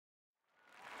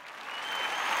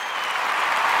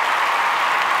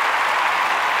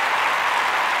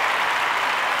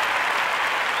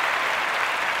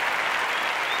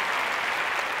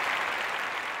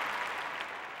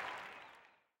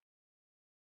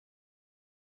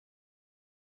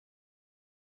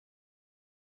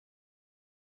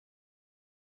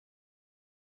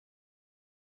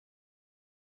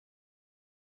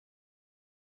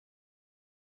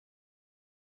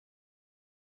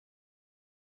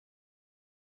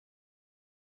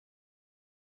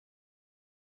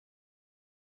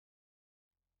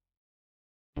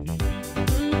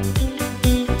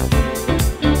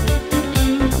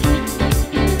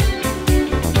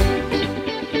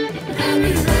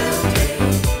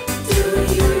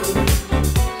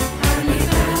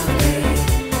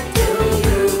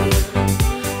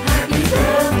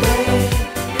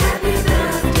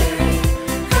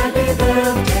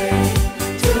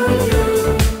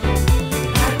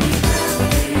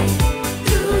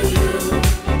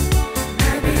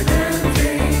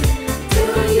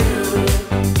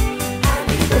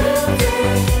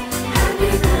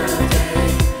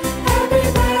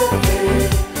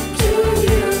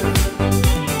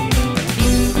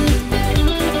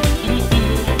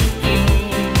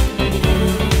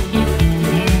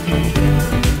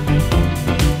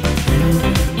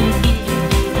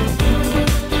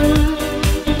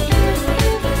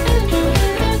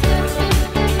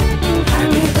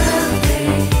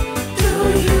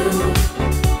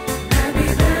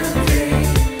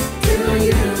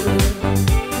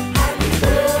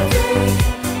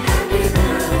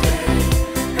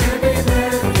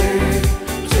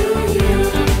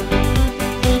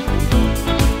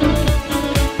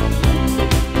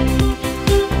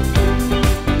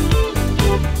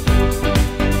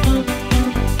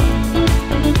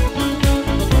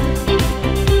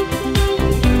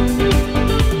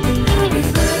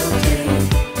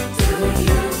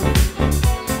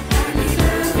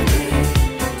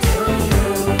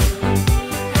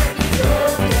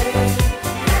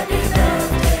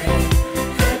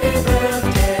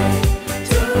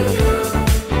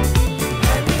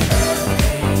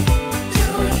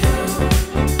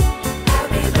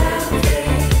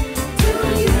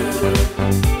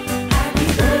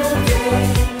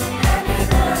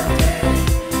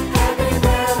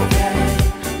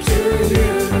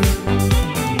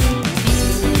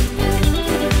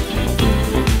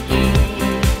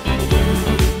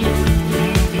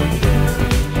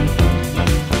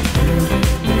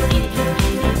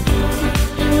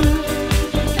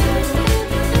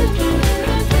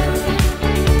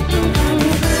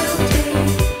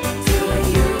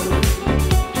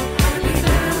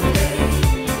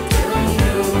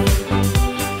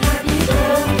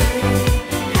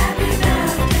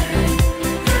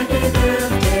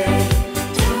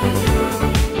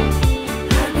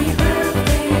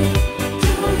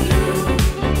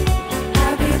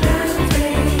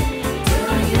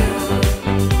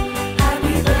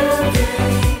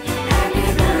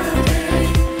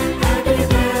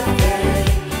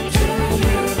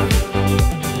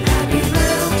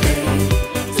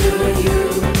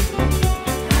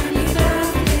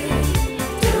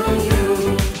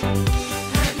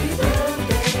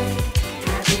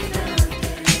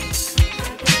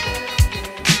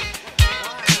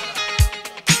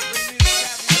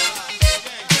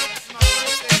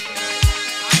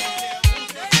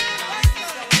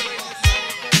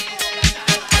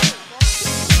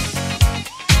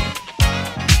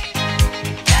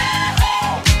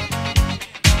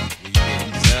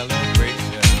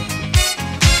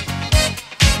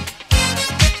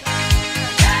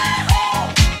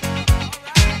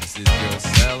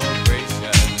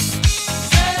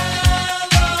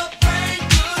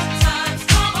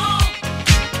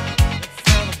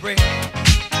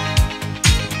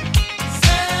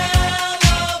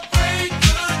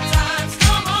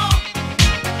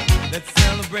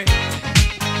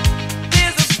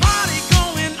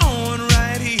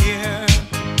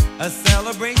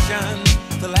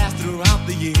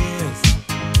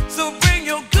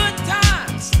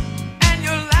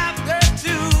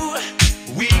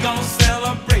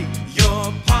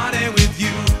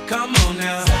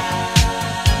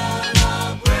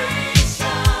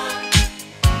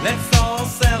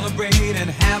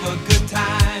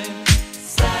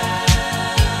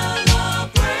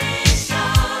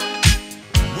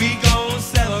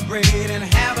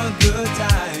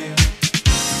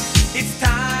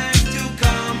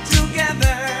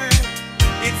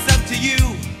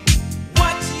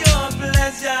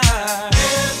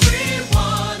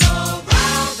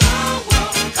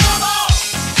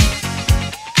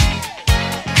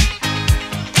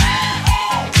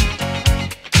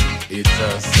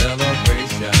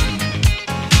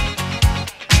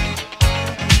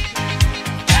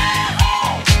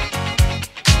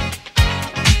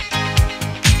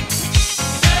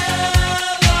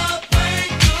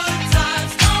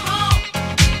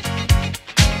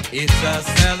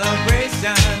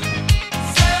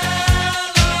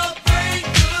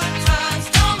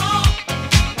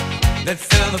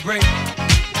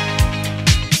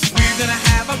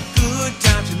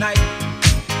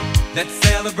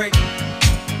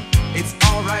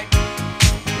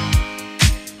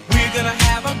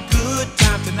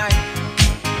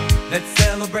Let's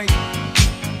celebrate.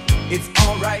 It's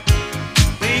alright,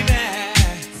 baby.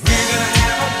 We're gonna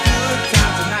have a good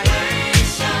time tonight.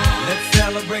 Let's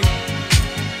celebrate.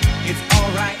 It's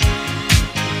alright.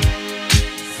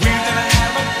 We're gonna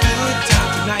have a good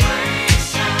time tonight.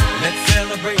 Let's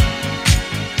celebrate.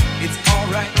 It's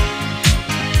alright.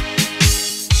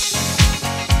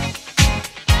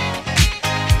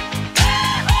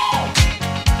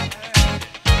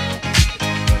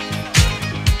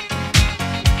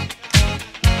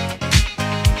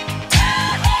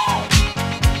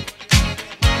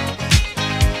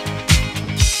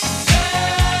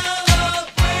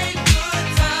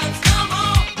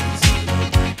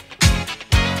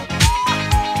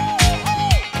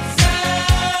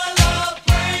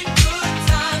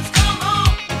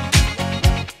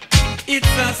 It's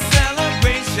a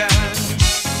celebration.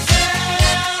 Celebrate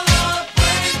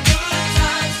good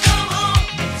times, come on.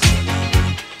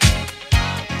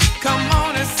 Come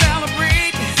on and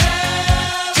celebrate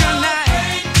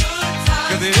tonight.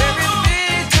 'Cause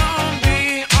everything's gonna be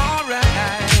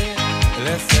alright.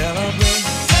 Let's celebrate.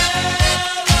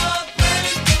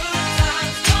 Celebrate good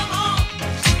times, come on.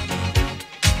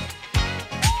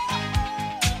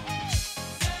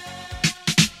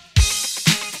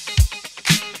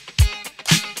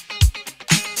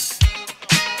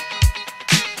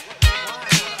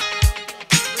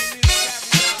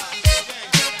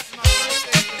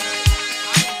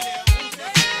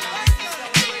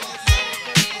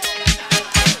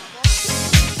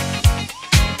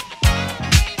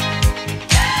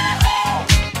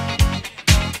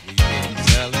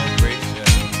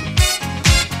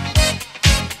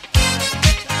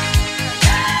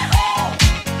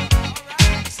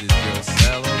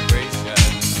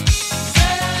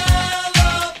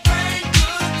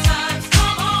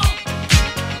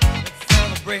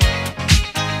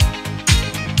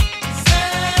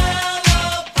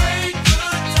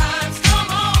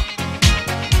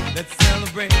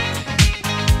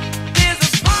 There's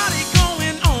a party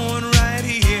going on right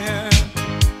here,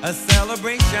 a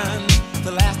celebration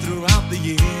to last throughout the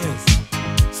years.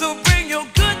 So bring your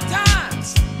good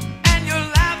times and your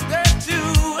laughter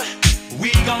too.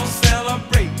 We gon'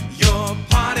 celebrate your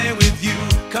party with you.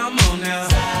 Come on now.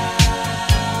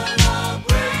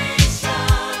 Celebration.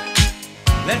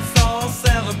 Let's all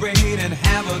celebrate and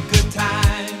have a good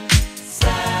time.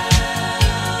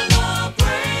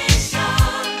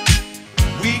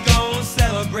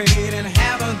 Celebrate and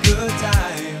have a good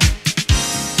time.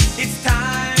 It's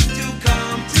time to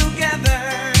come together.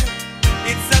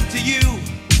 It's up to you.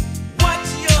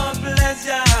 What's your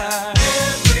pleasure?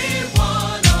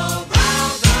 Everyone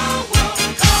around the world,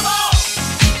 come on!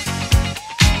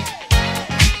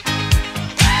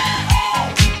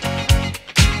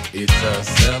 It's a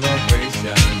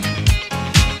celebration.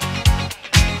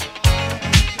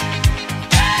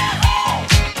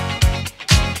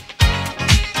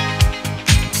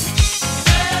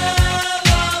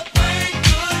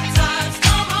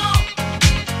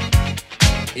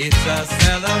 It's a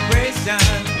celebration.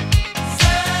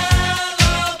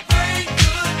 Celebrate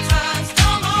good times,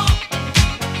 come on.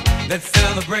 Let's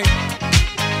celebrate.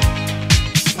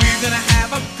 We're gonna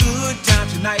have a good time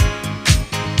tonight.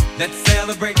 Let's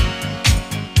celebrate.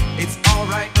 It's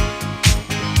alright.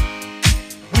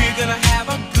 We're gonna have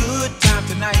a good time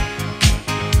tonight.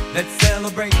 Let's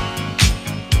celebrate.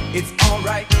 It's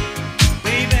alright,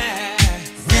 baby.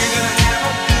 We're gonna have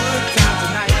a good time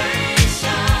tonight.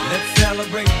 Let's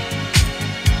celebrate.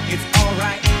 It's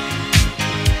alright.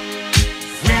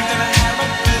 We're gonna have a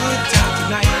good time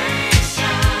tonight.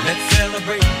 Let's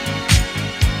celebrate.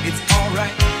 It's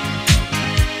alright.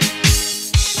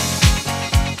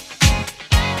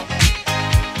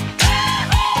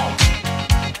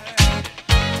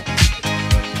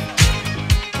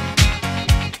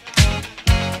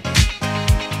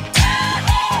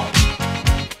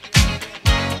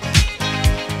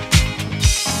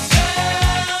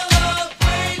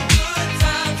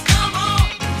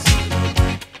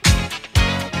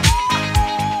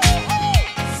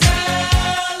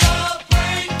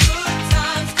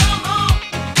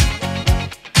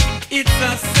 It's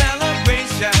a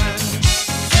celebration.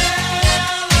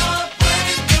 Celebrate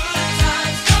good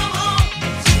times, come on.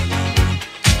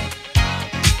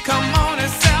 Come on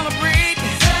and celebrate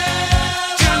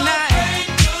tonight.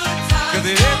 'Cause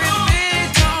every